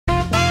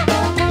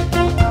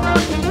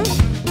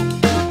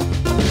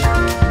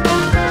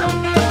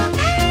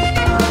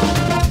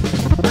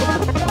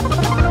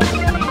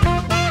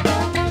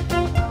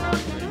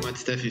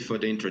for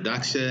the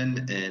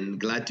introduction and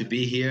glad to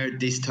be here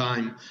this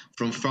time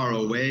from far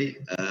away,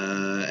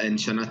 and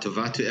Shana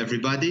Tova to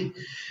everybody.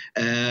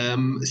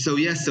 So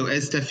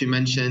as Steffi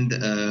mentioned,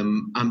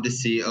 I'm the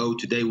CEO.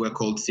 Today we're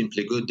called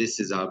SimpliiGood.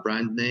 This is our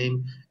brand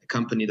name, a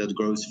company that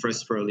grows fresh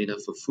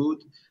spirulina for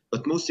food.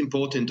 But most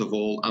important of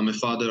all, I'm a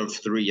father of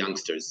 3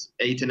 youngsters,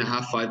 8.5,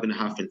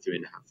 5.5, and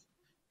 3.5.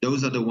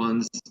 Those are the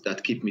ones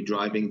that keep me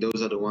driving.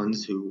 Those are the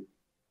ones who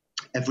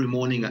every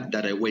morning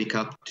that I wake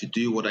up to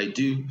do what I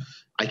do,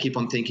 I keep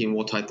on thinking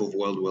what type of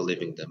world we're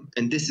living in.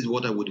 And this is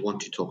what I would want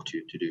to talk to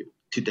you to do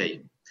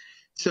today.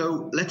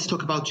 So let's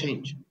talk about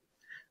change.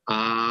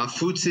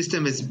 Food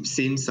system has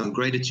seen some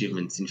great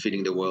achievements in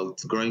feeding the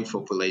world's growing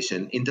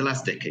population in the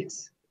last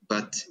decades,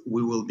 but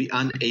we will be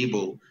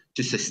unable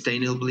to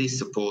sustainably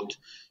support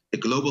the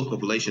global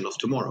population of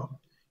tomorrow.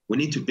 We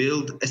need to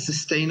build a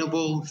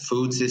sustainable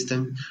food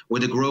system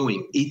where the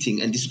growing,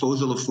 eating, and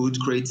disposal of food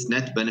creates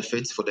net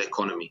benefits for the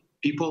economy,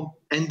 people,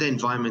 and the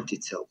environment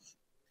itself.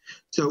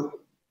 So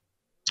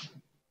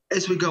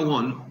as we go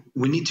on,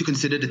 we need to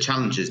consider the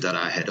challenges that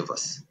are ahead of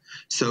us.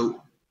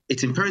 So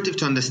it's imperative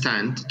to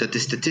understand that the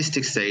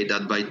statistics say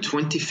that by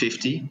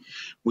 2050,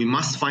 we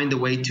must find a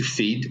way to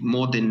feed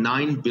more than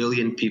 9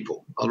 billion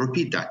people. I'll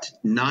repeat that,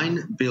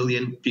 9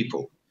 billion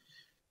people.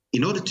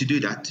 In order to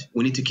do that,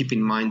 we need to keep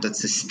in mind that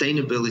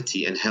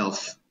sustainability and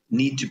health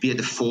need to be at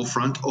the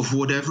forefront of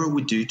whatever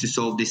we do to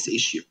solve this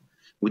issue.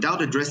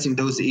 Without addressing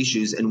those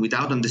issues and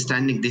without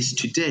understanding this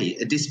today,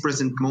 at this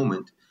present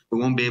moment, we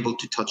won't be able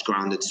to touch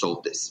ground and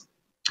solve this.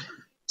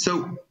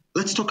 So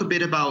let's talk a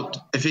bit about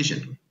a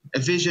vision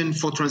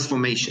for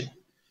transformation.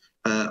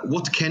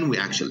 What can we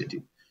actually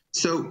do?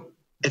 So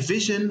a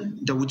vision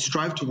that would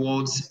strive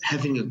towards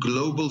having a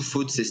global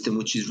food system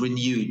which is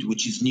renewed,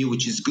 which is new,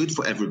 which is good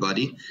for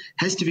everybody,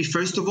 has to be,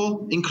 first of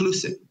all,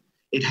 inclusive.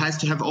 It has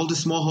to have all the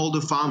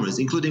smallholder farmers,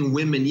 including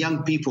women,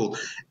 young people,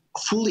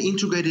 fully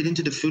integrated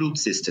into the food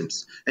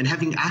systems and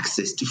having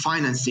access to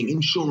financing,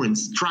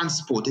 insurance,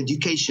 transport,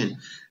 education,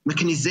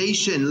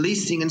 mechanization,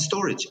 leasing, and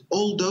storage.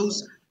 All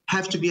those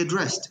have to be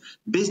addressed.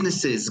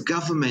 Businesses,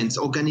 governments,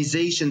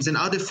 organizations, and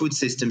other food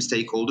system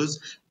stakeholders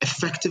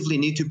effectively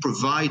need to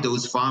provide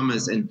those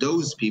farmers and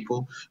those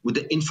people with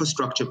the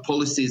infrastructure,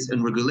 policies,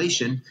 and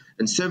regulation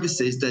and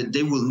services that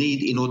they will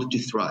need in order to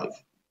thrive.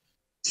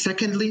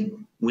 Secondly,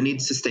 we need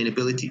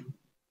sustainability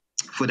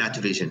for that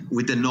vision,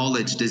 with the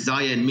knowledge,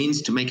 desire, and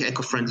means to make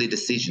eco-friendly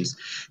decisions.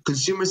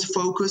 Consumers'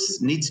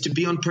 focus needs to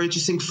be on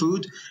purchasing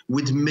food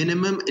with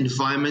minimum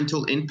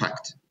environmental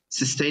impact.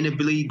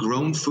 Sustainably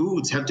grown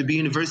foods have to be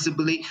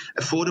universally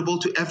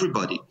affordable to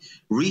everybody.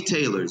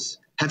 Retailers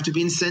have to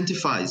be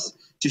incentivized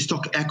to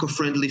stock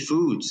eco-friendly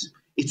foods.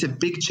 It's a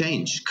big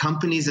change.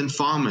 Companies and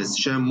farmers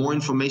share more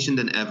information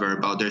than ever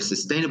about their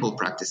sustainable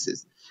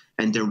practices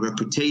and their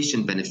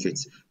reputation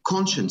benefits,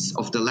 conscious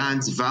of the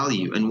land's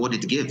value and what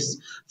it gives.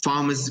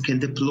 Farmers can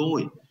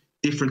deploy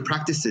different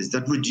practices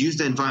that reduce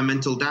the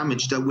environmental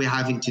damage that we're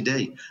having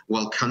today,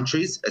 while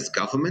countries, as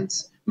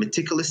governments,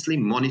 meticulously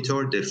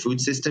monitor their food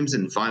systems'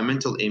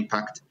 environmental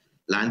impact,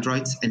 land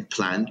rights, and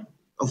plan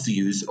of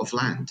use of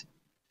land.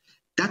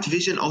 That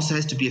vision also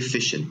has to be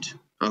efficient,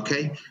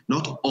 okay?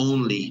 Not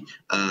only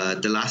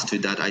the last 2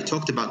 that I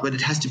talked about, but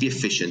it has to be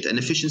efficient. And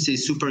efficiency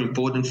is super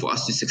important for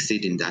us to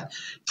succeed in that.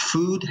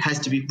 Food has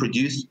to be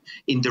produced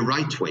in the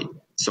right way.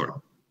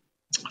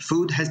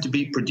 Food has to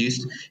be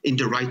produced in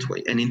the right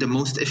way and in the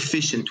most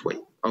efficient way,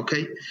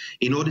 okay?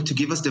 In order to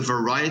give us the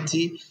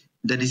variety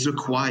that is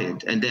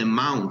required and the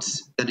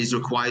amounts that is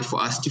required for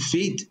us to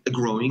feed a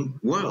growing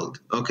world,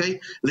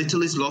 okay?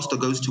 Little is lost or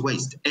goes to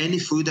waste. Any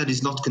food that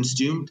is not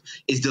consumed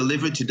is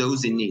delivered to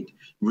those in need,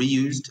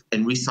 reused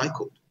and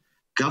recycled.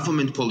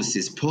 Government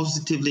policies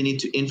positively need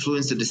to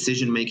influence the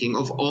decision-making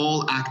of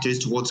all actors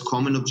towards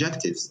common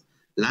objectives.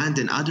 Land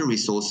and other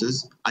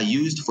resources are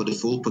used for the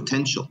full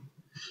potential.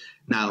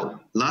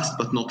 Now, last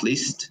but not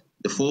least,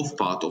 the 4th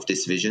part of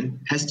this vision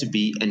has to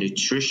be a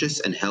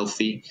nutritious and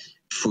healthy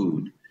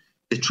food.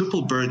 The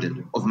triple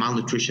burden of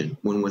malnutrition,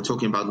 when we're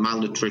talking about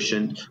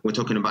malnutrition, we're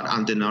talking about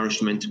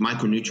undernourishment,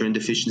 micronutrient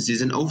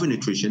deficiencies, and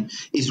overnutrition,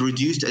 is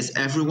reduced as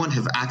everyone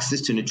have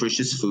access to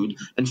nutritious food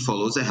and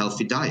follows a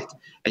healthy diet.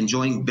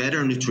 Enjoying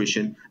better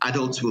nutrition,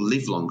 adults will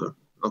live longer,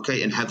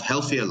 okay, and have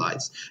healthier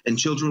lives, and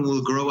children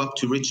will grow up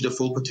to reach their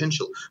full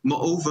potential.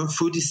 Moreover,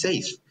 food is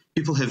safe.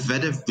 People have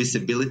better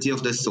visibility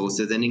of the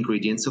sources and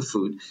ingredients of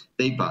food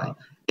they buy,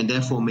 and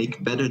therefore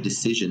make better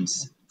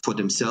decisions for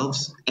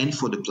themselves and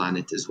for the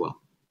planet as well.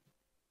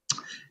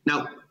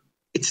 Now,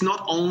 it's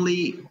not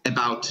only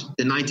about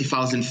the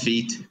 90,000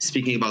 feet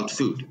speaking about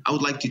food. I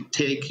would like to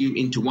take you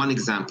into one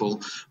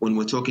example when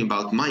we're talking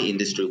about my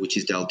industry, which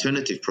is the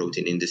alternative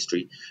protein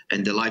industry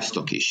and the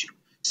livestock issue.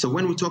 So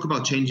when we talk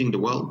about changing the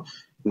world,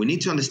 we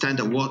need to understand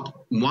that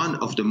one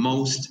of the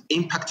most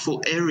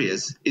impactful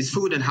areas is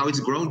food and how it's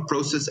grown,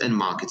 processed, and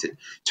marketed.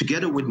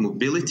 Together with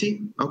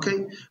mobility,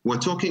 okay, we're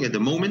talking at the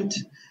moment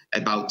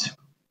about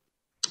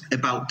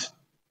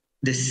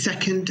the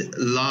 2nd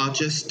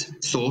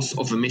largest source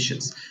of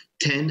emissions,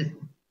 10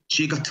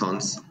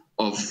 gigatons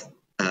of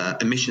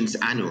emissions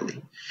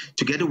annually,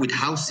 together with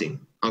housing,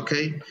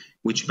 okay,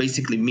 which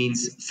basically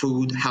means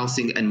food,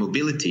 housing, and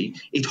mobility.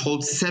 It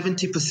holds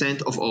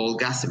 70% of all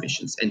gas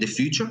emissions. And the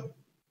future?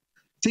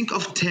 Think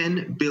of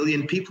 10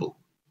 billion people.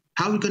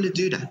 How are we going to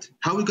do that?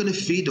 How are we going to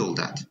feed all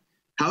that?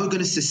 How are we going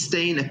to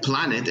sustain a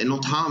planet and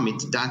not harm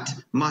it that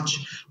much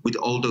with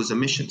all those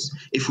emissions?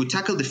 If we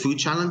tackle the food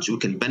challenge, we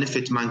can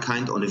benefit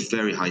mankind on a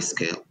very high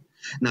scale.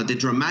 Now, the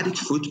dramatic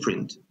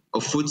footprint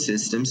of food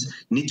systems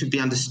need to be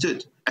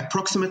understood.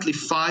 Approximately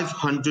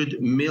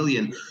 500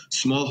 million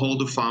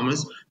smallholder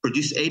farmers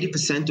produce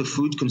 80% of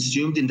food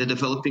consumed in the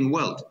developing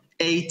world.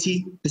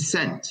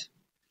 80%.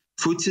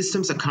 Food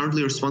systems are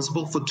currently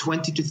responsible for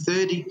 20 to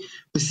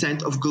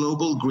 30% of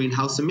global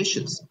greenhouse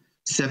emissions.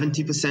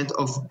 70%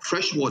 of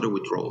freshwater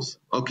withdrawals,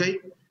 okay,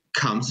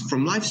 comes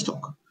from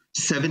livestock.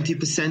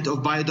 70%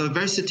 of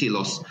biodiversity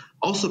loss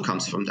also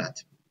comes from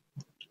that.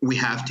 We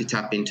have to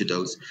tap into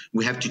those.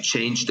 We have to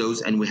change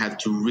those, and we have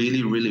to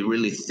really, really,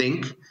 really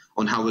think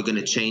on how we're going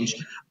to change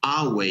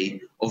our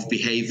way of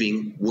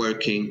behaving,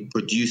 working,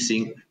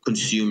 producing,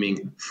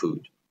 consuming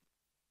food.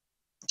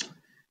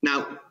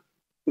 Now,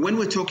 when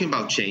we're talking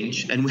about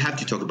change, and we have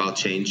to talk about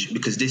change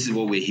because this is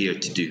what we're here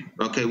to do,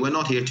 okay? We're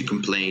not here to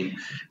complain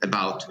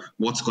about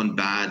what's gone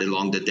bad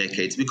along the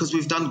decades because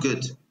we've done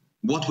good.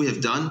 What we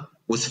have done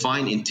was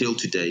fine until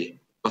today.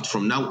 But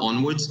from now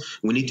onwards,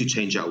 we need to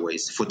change our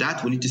ways. For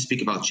that, we need to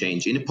speak about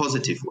change in a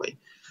positive way.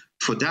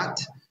 For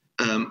that,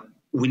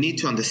 we need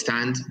to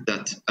understand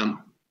that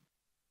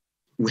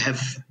we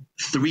have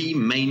three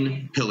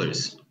main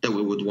pillars that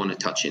we would want to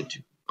touch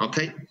into,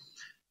 okay?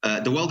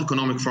 The World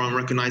Economic Forum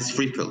recognized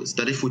three pillars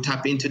that if we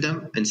tap into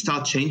them and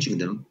start changing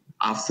them,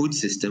 our food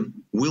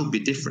system will be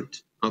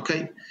different,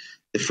 okay?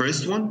 The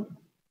first one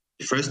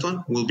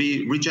will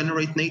be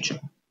regenerate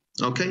nature,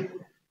 okay?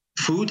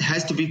 Food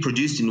has to be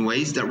produced in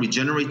ways that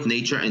regenerate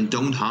nature and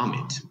don't harm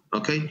it,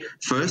 okay?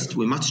 First,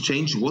 we must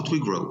change what we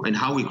grow and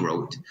how we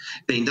grow it.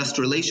 The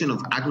industrialization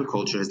of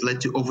agriculture has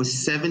led to over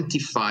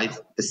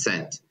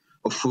 75%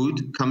 of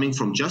food coming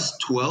from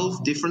just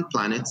 12 different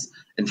planets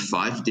and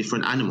 5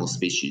 different animal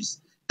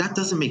species. That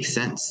doesn't make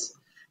sense.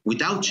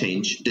 Without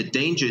change, the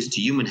dangers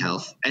to human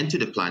health and to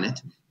the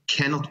planet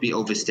cannot be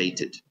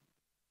overstated.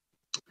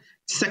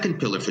 Second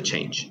pillar for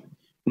change.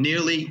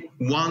 Nearly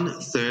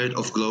 1/3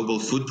 of global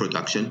food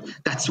production,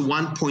 that's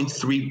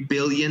 1.3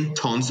 billion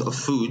tons of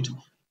food,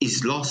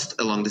 is lost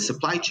along the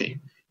supply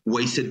chain,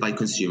 wasted by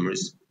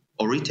consumers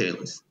or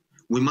retailers.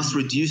 We must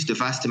reduce the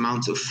vast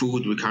amounts of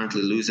food we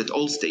currently lose at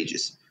all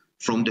stages,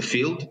 from the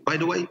field, by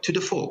the way, to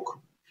the fork.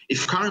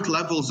 If current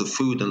levels of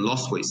food and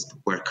lost waste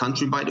were a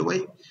country, by the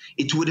way,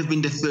 it would have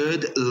been the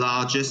 3rd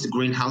largest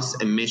greenhouse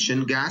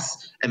emission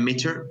gas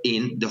emitter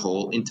in the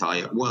whole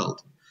entire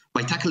world.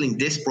 By tackling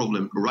this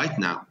problem right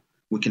now,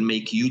 we can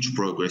make huge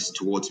progress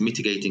towards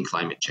mitigating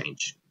climate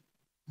change.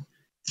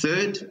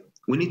 Third,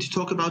 we need to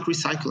talk about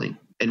recycling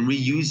and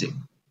reusing.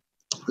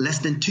 Less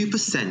than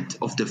 2%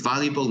 of the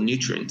valuable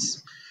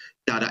nutrients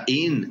that are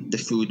in the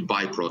food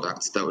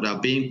byproducts that are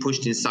being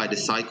pushed inside the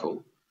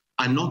cycle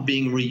are not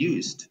being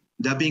reused.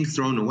 They're being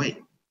thrown away.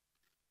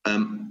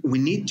 We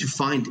need to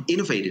find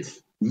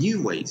innovative,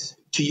 new ways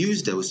to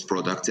use those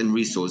products and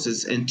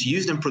resources and to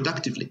use them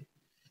productively.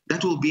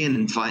 That will be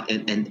an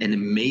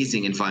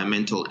amazing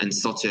environmental and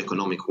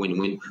socioeconomic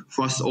win-win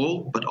for us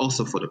all, but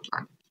also for the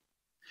planet.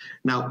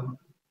 Now,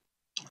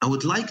 I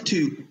would like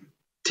to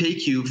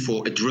take you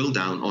for a drill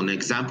down on an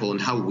example on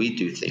how we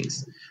do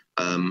things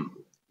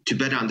to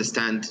better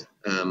understand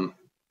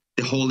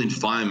the whole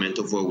environment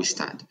of where we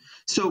stand.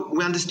 So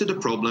we understood the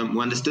problem,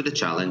 we understood the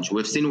challenge,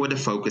 we've seen where the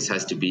focus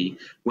has to be,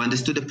 we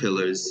understood the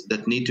pillars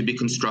that need to be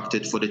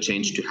constructed for the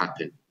change to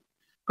happen.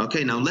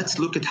 Okay, now let's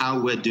look at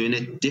how we're doing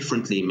it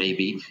differently,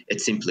 maybe at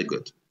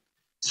SimpliiGood.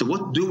 So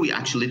what do we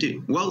actually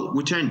do? Well,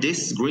 we turn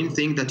this green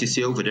thing that you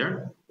see over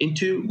there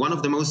into one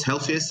of the most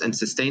healthiest and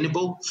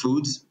sustainable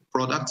foods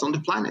products on the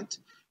planet.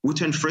 We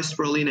turn fresh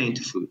spirulina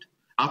into food.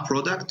 Our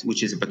product,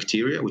 which is a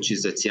bacteria, which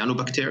is a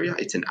cyanobacteria,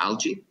 it's an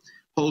algae,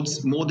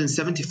 holds more than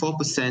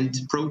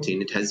 74%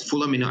 protein. It has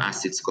full amino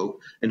acid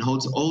scope and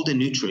holds all the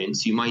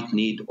nutrients you might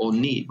need or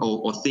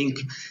think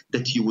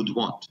that you would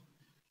want.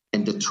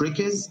 And the trick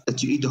is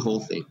that you eat the whole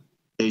thing.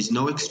 There is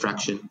no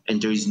extraction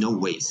and there is no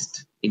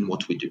waste in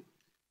what we do.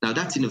 Now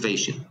that's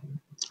innovation.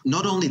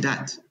 Not only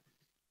that,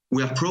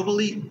 we are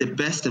probably the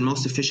best and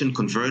most efficient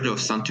converter of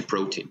sun to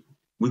protein.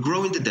 We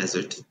grow in the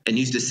desert and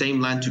use the same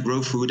land to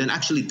grow food and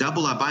actually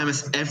double our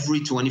biomass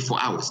every 24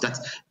 hours. That's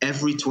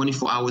every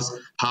 24 hours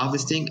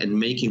harvesting and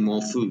making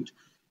more food.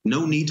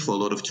 No need for a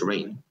lot of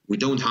terrain. We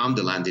don't harm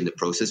the land in the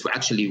process. We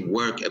actually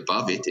work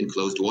above it in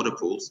closed water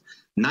pools.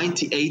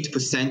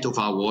 98% of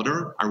our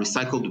water are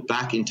recycled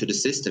back into the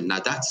system. Now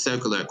that's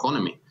circular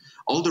economy.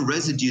 All the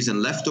residues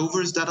and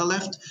leftovers that are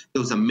left,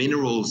 those are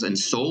minerals and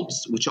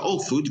salts, which are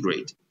all food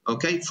grade,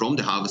 okay, from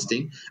the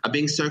harvesting, are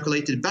being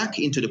circulated back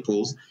into the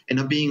pools and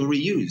are being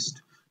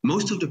reused.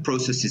 Most of the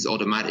process is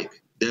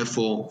automatic,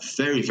 therefore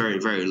very, very,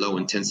 very low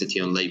intensity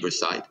on labor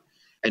side.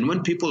 And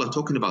when people are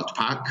talking about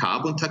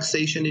carbon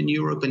taxation in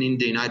Europe and in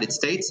the United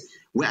States,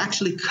 we're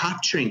actually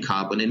capturing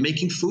carbon and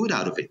making food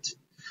out of it.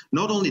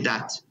 Not only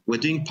that, we're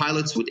doing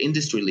pilots with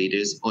industry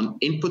leaders on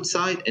input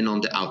side and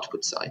on the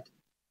output side.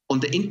 On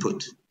the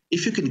input,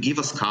 if you can give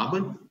us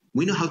carbon,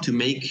 we know how to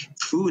make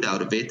food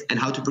out of it and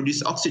how to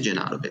produce oxygen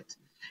out of it.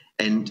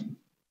 And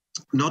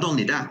not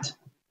only that,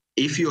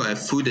 if you are a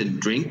food and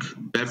drink,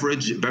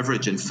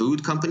 beverage and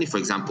food company, for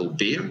example,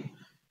 beer,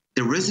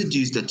 the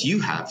residues that you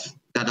have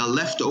that are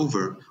left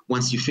over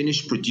once you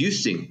finish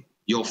producing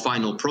your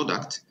final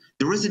product,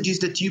 the residues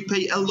that you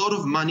pay a lot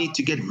of money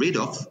to get rid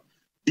of,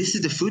 this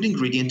is the food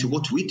ingredient to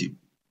what we do.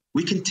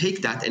 We can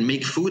take that and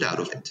make food out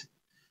of it.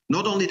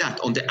 Not only that,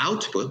 on the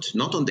output,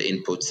 not on the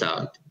input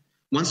side,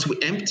 once we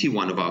empty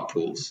one of our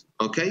pools,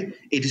 okay,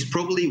 it is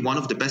probably one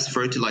of the best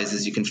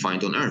fertilizers you can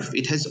find on Earth.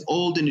 It has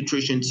all the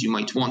nutrients you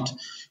might want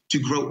to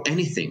grow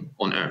anything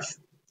on Earth.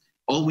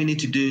 All we need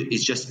to do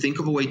is just think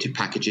of a way to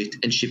package it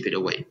and ship it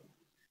away.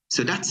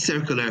 So that's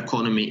circular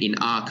economy in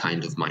our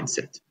kind of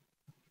mindset.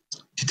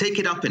 To take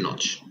it up a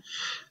notch,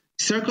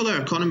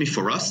 circular economy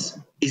for us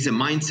is a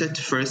mindset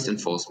first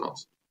and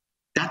foremost.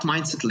 That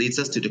mindset leads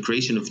us to the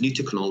creation of new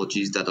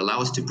technologies that allow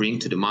us to bring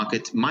to the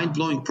market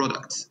mind-blowing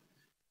products.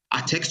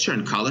 Our texture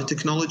and color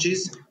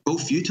technologies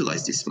both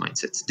utilize these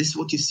mindsets. This is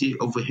what you see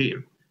over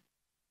here.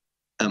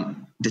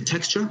 The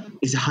texture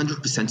is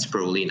 100%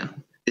 spirulina.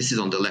 This is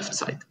on the left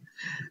side.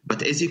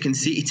 But as you can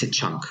see, it's a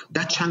chunk.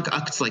 That chunk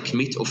acts like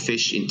meat or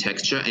fish in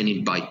texture and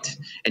in bite.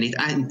 And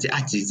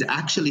it is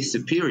actually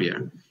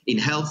superior in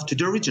health to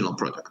the original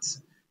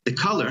products. The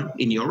color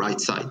in your right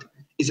side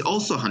is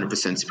also 100%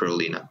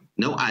 spirulina.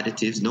 No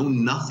additives, no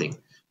nothing,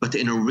 but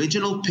an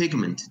original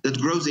pigment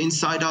that grows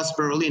inside our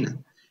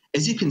spirulina.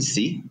 As you can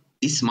see,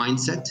 this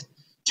mindset,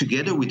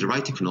 together with the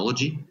right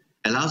technology,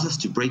 allows us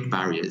to break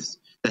barriers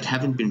that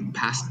haven't been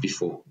passed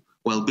before,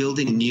 while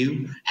building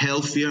new,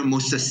 healthier,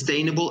 more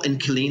sustainable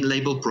and clean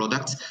label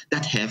products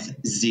that have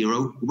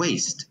zero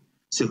waste.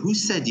 So who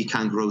said you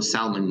can't grow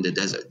salmon in the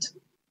desert?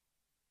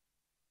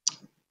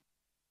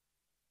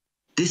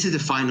 This is the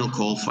final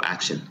call for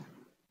action.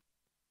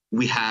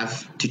 We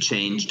have to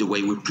change the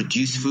way we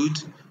produce food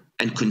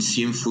and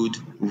consume food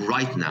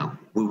right now.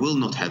 We will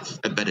not have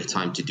a better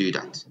time to do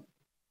that.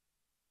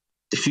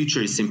 The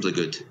future is simply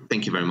good.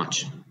 Thank you very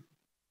much.